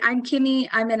I'm Kimmy.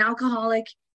 I'm an alcoholic,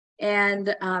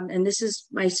 and this is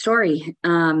my story.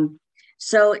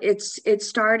 So it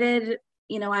started.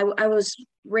 I was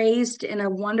raised in a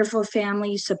wonderful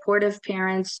family, supportive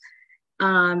parents,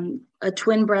 a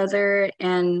twin brother,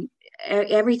 and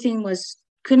everything was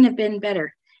couldn't have been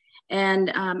better. And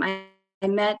I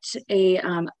met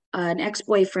an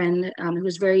ex-boyfriend who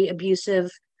was very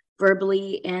abusive,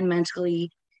 verbally and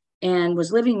mentally, and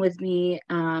was living with me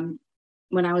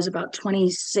when I was about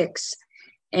 26.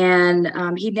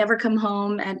 And he'd never come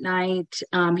home at night.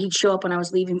 He'd show up when I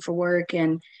was leaving for work,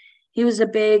 and he was a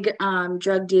big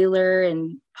drug dealer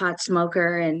and pot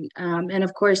smoker, and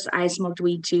of course I smoked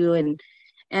weed too,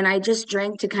 and I just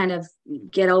drank to kind of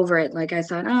get over it. Like I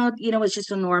thought, oh, it's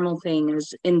just a normal thing. I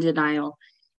was in denial,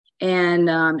 and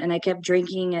I kept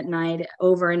drinking at night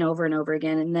over and over and over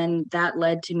again, and then that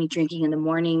led to me drinking in the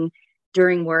morning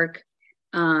during work,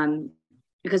 um,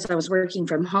 because I was working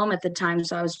from home at the time,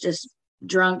 so I was just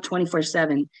drunk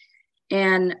 24/7.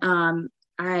 And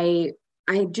I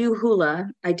do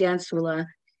hula, I dance hula,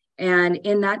 and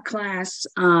in that class,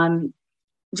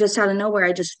 just out of nowhere,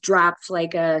 I just dropped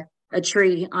like a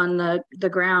tree on the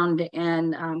ground,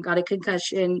 and got a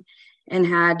concussion and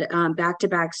had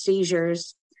back-to-back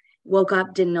seizures. Woke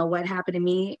up, didn't know what happened to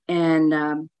me,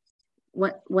 and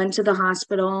went to the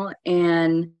hospital,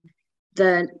 and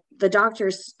the the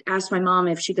doctors asked my mom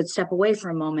if she could step away for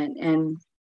a moment,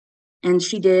 and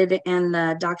she did. And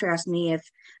the doctor asked me if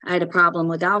I had a problem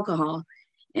with alcohol,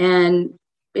 and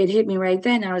it hit me right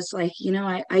then. I was like,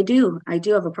 I do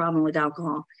have a problem with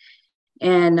alcohol.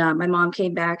 And my mom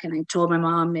came back, and I told my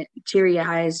mom, teary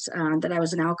eyes, that I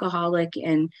was an alcoholic.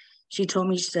 And she told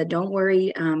me, she said, don't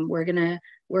worry, we're going to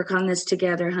work on this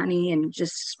together, honey. And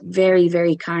just very,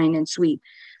 very kind and sweet.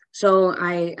 So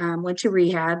I went to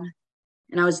rehab,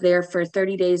 and I was there for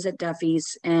 30 days at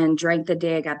Duffy's and drank the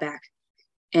day I got back.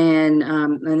 And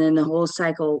then the whole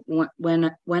cycle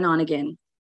went on again.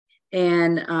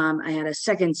 And I had a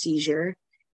second seizure.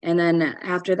 And then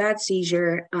after that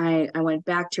seizure, I went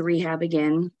back to rehab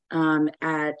again,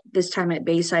 at this time at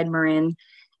Bayside Marin.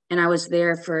 And I was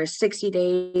there for 60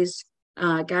 days,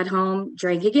 got home,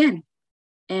 drank again.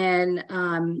 And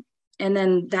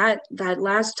then that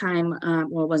last time,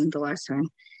 well, it wasn't the last time.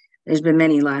 There's been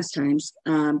many last times.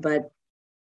 But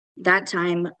that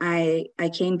time I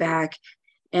came back,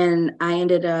 and I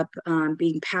ended up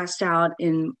being passed out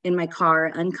in my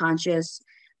car, unconscious.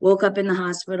 Woke up in the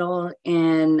hospital,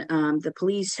 and the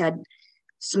police had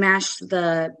smashed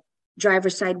the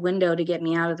driver's side window to get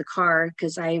me out of the car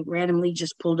because I randomly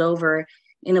just pulled over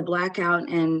in a blackout,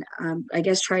 and I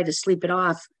guess tried to sleep it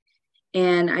off.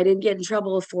 And I didn't get in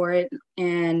trouble for it,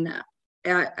 and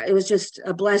it was just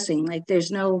a blessing. Like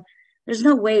there's no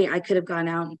way I could have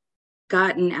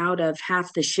gotten out of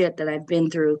half the shit that I've been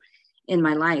through in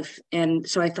my life. And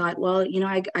so I thought, well,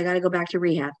 I got to go back to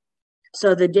rehab.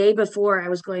 So the day before I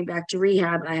was going back to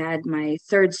rehab, I had my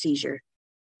third seizure.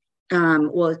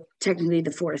 Well, technically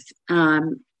the fourth.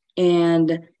 And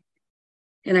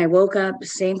I woke up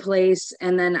same place,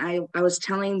 and then I was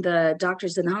telling the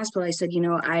doctors in the hospital, I said,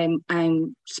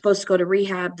 I'm supposed to go to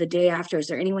rehab the day after. Is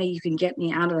there any way you can get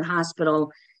me out of the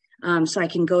hospital, so I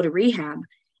can go to rehab?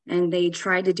 And they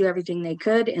tried to do everything they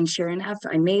could, and sure enough,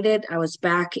 I made it. I was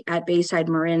back at Bayside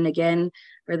Marin again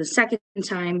for the second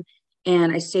time,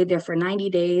 and I stayed there for 90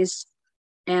 days.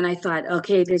 And I thought,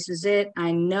 okay, this is it.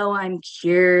 I know I'm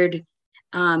cured.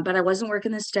 But I wasn't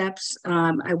working the steps.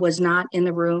 I was not in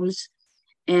the rooms,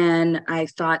 and I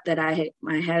thought that I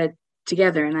had it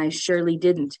together, and I surely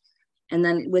didn't. And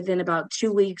then within about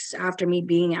 2 weeks after me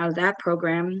being out of that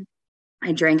program,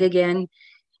 I drank again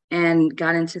and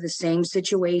got into the same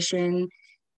situation,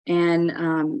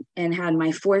 and had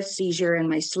my fourth seizure in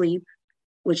my sleep,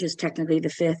 which is technically the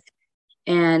fifth.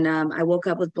 And I woke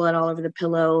up with blood all over the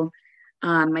pillow.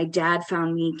 My dad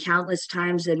found me countless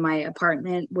times in my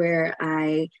apartment where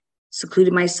I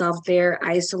secluded myself there,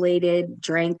 isolated,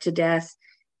 drank to death,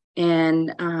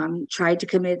 and tried to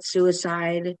commit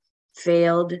suicide,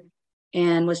 failed,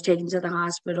 and was taken to the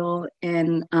hospital,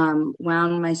 and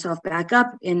wound myself back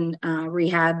up in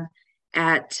rehab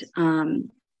at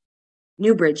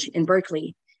Newbridge in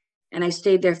Berkeley. And I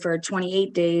stayed there for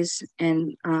 28 days,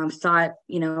 and thought,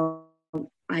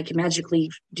 I could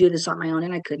magically do this on my own,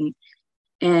 and I couldn't.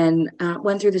 And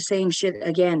went through the same shit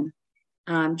again.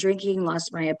 Drinking,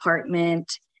 lost my apartment.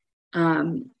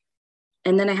 And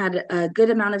then I had a good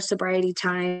amount of sobriety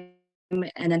time.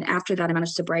 And then after that amount of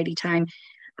sobriety time,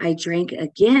 I drank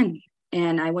again.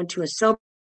 And I went to a sober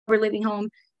living home.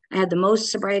 I had the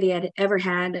most sobriety I'd ever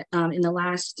had in the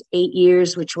last 8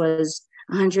 years, which was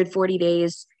 140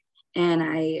 days. And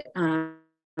I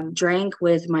drank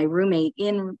with my roommate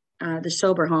in the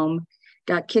sober home,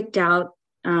 got kicked out,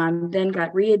 then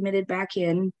got readmitted back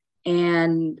in,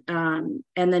 and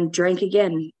then drank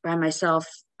again by myself,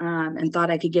 and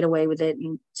thought I could get away with it,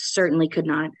 and certainly could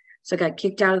not. So I got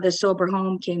kicked out of the sober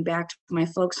home, came back to my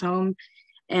folks' home,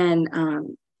 and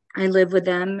I live with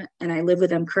them, and I live with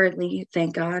them currently,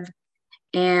 thank God.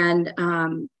 And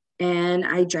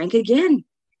I drank again.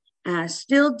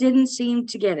 Still didn't seem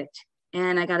to get it,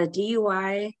 and I got a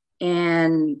DUI,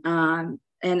 and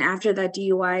after that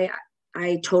DUI,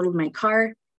 I totaled my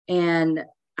car, and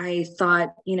I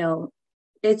thought,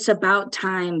 it's about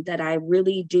time that I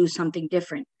really do something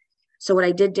different. So what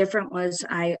I did different was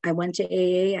I went to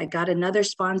AA, I got another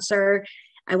sponsor,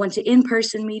 I went to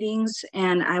in-person meetings,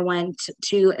 and I went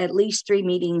to at least 3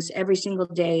 meetings every single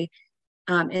day,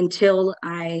 until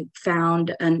I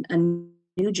found a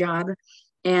new job.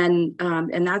 And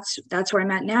that's where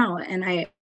I'm at now. And I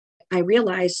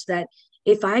realized that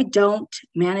if I don't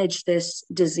manage this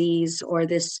disease or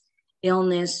this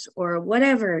illness or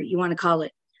whatever you want to call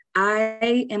it,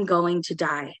 I am going to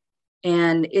die.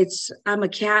 And I'm a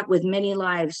cat with many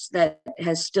lives that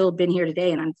has still been here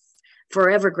today, and I'm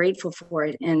forever grateful for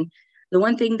it. And the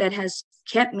one thing that has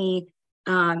kept me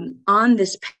on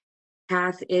this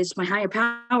path is my higher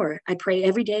power. I pray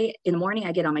every day. In the morning,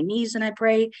 I get on my knees and I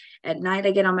pray. At night,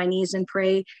 I get on my knees and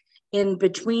pray. In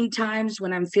between times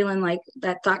when I'm feeling like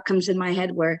that thought comes in my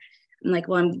head where I'm like,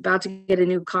 well, I'm about to get a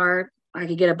new car, I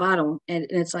could get a bottle. And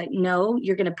it's like, no,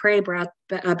 you're going to pray about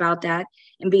that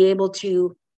and be able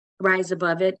to rise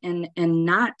above it and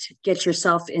not get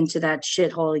yourself into that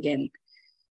shithole again.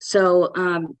 So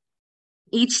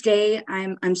each day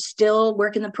I'm still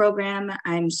working the program.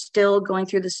 I'm still going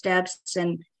through the steps.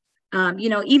 And,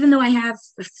 even though I have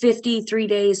 53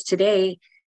 days today,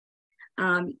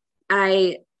 in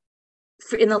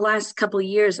the last couple of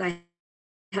years,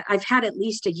 I've had at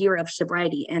least a year of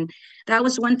sobriety. And that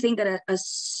was one thing that a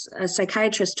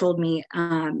psychiatrist told me,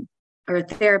 or a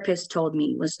therapist told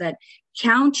me, was that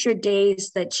count your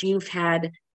days that you've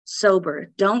had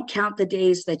sober. Don't count the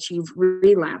days that you've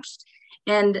relapsed.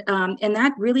 And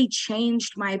that really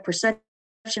changed my perception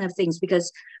of things,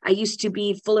 because I used to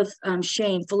be full of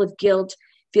shame, full of guilt,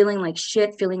 feeling like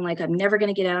shit, feeling like I'm never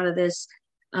going to get out of this.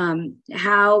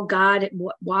 How, God,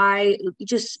 why,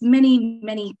 just many,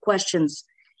 many questions.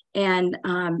 And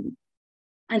I'm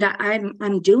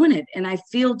doing it, and I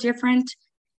feel different.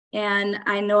 And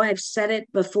I know I've said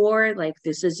it before, like,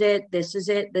 this is it, this is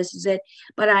it, this is it.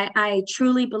 But I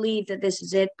truly believe that this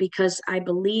is it, because I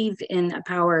believe in a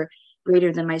power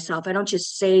greater than myself. I don't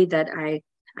just say that I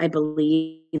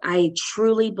believe. I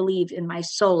truly believe in my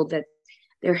soul that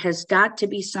there has got to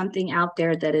be something out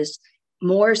there that is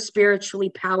more spiritually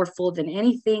powerful than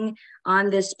anything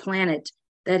on this planet,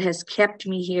 that has kept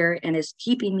me here and is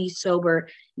keeping me sober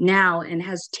now, and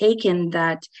has taken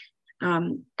that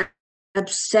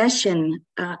obsession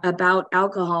about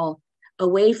alcohol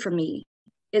away from me.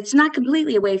 It's not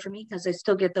completely away from me, because I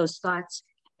still get those thoughts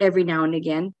every now and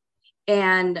again.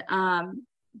 And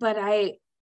but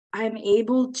I'm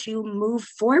able to move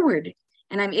forward,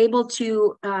 and I'm able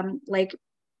to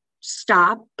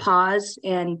stop, pause,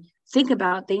 and think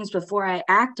about things before I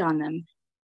act on them.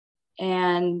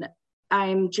 And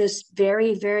I'm just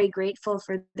very, very grateful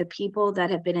for the people that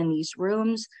have been in these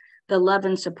rooms, the love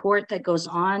and support that goes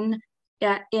on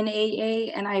in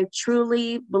AA. And I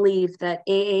truly believe that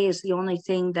AA is the only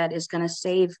thing that is going to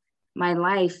save my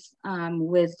life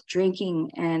with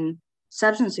drinking and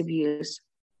substance abuse.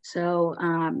 So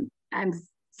I'm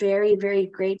very, very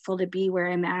grateful to be where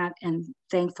I'm at, and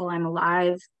thankful I'm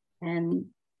alive. And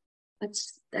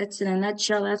that's in a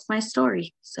nutshell, that's my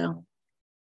story. So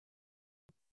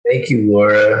thank you,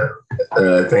 Laura.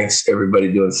 Thanks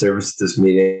everybody doing service at this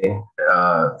meeting.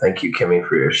 Thank you, Kimmy,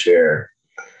 for your share.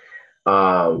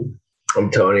 I'm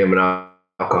Tony. I'm an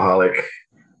alcoholic.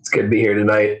 It's good to be here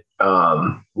tonight.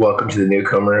 Welcome to the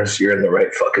newcomers. You're in the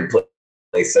right fucking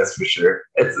place, that's for sure.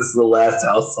 This is the last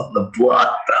house on the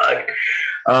block,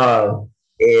 dog.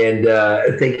 And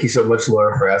thank you so much,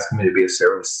 Laura, for asking me to be of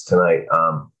service tonight.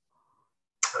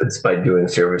 It's by doing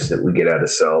service that we get out of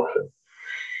self and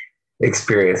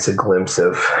experience a glimpse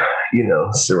of,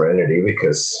 serenity,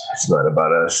 because it's not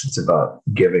about us. It's about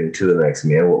giving to the next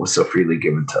man what was so freely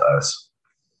given to us.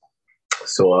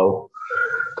 So I'll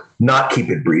not keep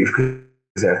it brief,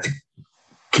 because I have to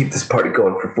keep this party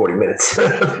going for 40 minutes.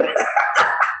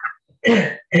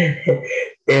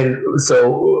 And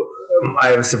so I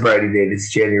have a sobriety date.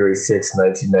 It's January 6th,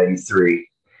 1993.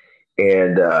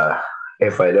 And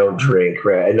if I don't drink,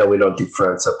 right, I know we don't do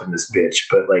fronts up in this bitch,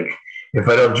 but like, if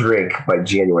I don't drink by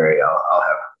January,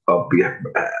 I'll be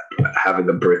having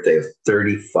a birthday of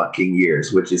 30 fucking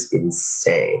years, which is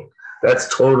insane.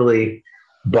 That's totally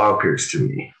bonkers to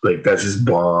me. Like, that's just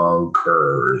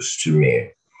bonkers to me.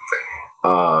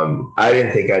 I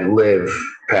didn't think I'd live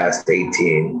past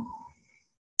 18.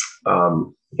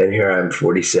 And here I'm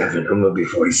 47. I'm going to be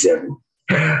 47.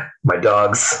 My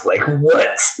dog's like,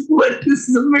 what? What? This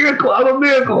is a miracle. I'm a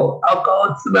miracle.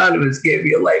 Alcoholics Anonymous gave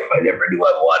me a life I never knew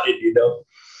I wanted, you know?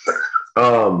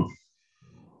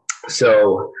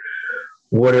 So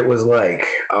what it was like,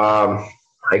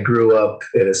 I grew up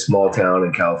in a small town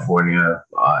in California.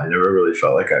 I never really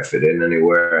felt like I fit in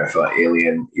anywhere. I felt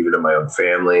alien, even in my own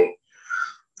family.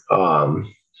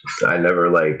 I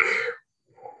never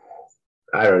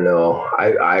I don't know.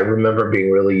 I remember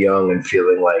being really young and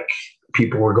feeling like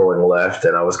people were going left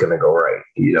and I was going to go right,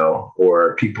 you know,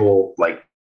 or people like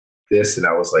this and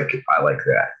I was like, I like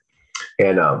that.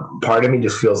 And part of me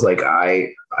just feels like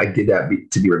I did that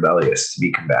to be rebellious, to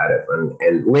be combative.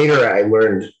 And later I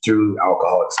learned through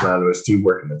Alcoholics Anonymous, through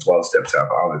working the 12 steps to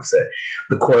alcoholics, that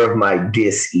the core of my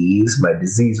dis-ease, my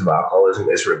disease of alcoholism,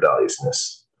 is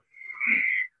rebelliousness.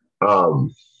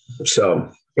 So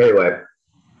anyway,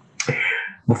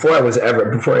 before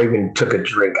I even took a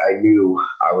drink, I knew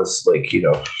I was like, you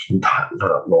know, not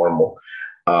normal.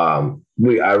 I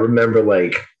remember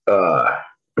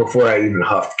before I even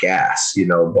huffed gas, you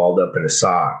know, balled up in a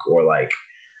sock or like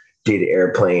did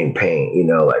airplane paint, you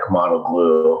know, like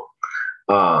monoglue.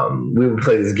 We would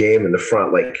play this game in the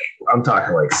front, like I'm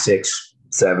talking like 6,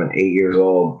 7, 8 years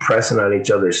old, pressing on each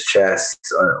other's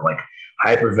chests, like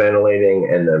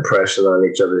hyperventilating and then pressing on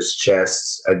each other's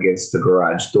chests against the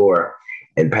garage door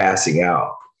and passing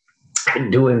out.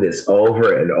 And doing this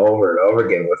over and over and over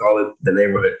again with all the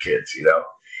neighborhood kids, you know.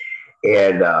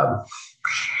 And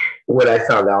when I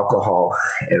found alcohol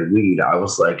and weed, I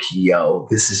was like, yo,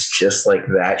 this is just like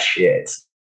that shit.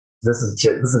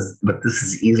 But this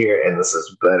is easier and this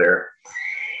is better.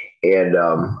 And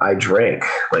I drank.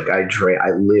 I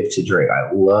live to drink.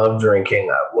 I love drinking.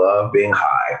 I love being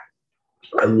high.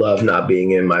 I love not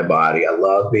being in my body. I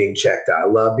love being checked out. I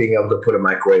love being able to put a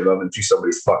microwave oven through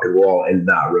somebody's fucking wall and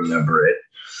not remember it.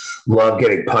 Love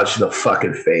getting punched in the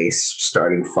fucking face,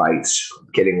 starting fights,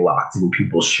 getting locked in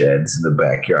people's sheds in the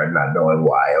backyard, not knowing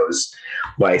why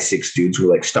 6 dudes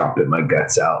were like stomping my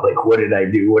guts out. Like, what did I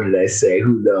do? What did I say?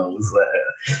 Who knows?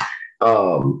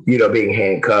 You know, being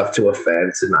handcuffed to a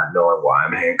fence and not knowing why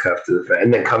I'm handcuffed to the fence,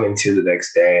 and then coming to the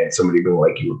next day and somebody being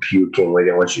like, you were puking, we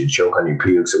didn't want you to choke on your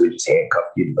puke, so we just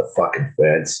handcuffed you to the fucking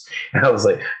fence. And I was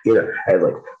like, you know, I had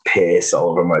like piss all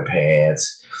over my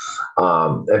pants,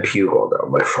 and puke all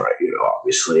down my front, you know,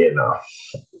 obviously. And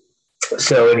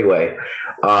so anyway,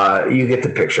 you get the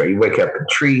picture. You wake up in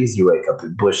trees, you wake up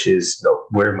in bushes. No,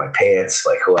 where are my pants?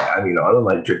 Like, I don't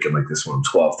like drinking like this when I'm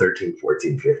 12, 13,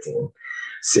 14, 15.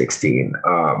 16.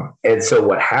 And so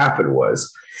what happened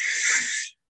was,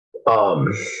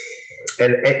 and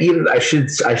even I should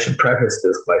preface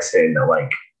this by saying that,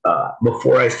 like,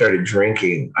 before I started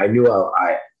drinking, I knew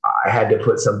I had to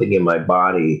put something in my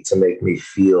body to make me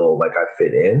feel like I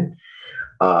fit in,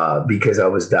 because I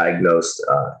was diagnosed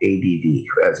ADD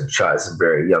as a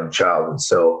very young child. And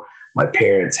so my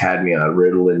parents had me on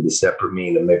Ritalin,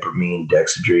 Desipramine, Imipramine,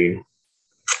 Dexedrine.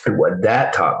 And what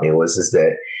that taught me was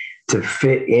that to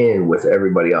fit in with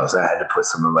everybody else, I had to put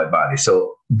some in my body.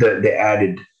 So the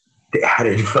added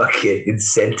fucking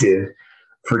incentive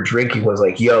for drinking was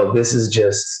like, yo, this is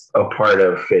just a part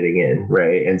of fitting in,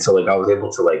 right? And so like I was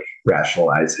able to like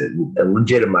rationalize it and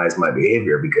legitimize my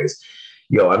behavior because,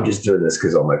 yo, I'm just doing this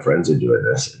because all my friends are doing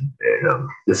this, and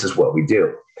this is what we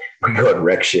do. We go and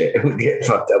wreck shit, and we get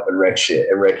fucked up and wreck shit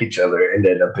and wreck each other, and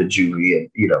end up at juvie, and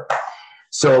you know.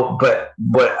 So, but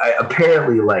I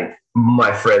apparently, like,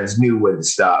 my friends knew when to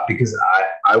stop because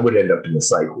I would end up in the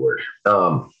psych ward.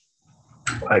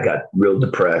 I got real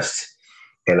depressed,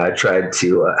 and I tried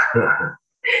to.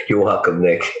 You're welcome,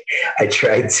 Nick. I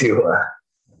tried to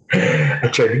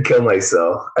kill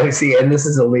myself. I see, and this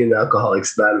is only an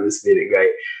Alcoholics Anonymous meeting,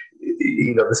 right?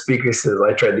 You know, the speaker says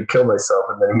I tried to kill myself,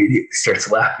 and then immediately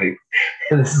starts laughing.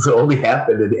 And this has only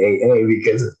happened in AA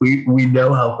because we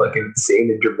know how fucking insane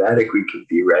and dramatic we can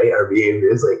be, right? Our behavior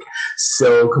is like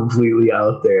so completely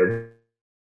out there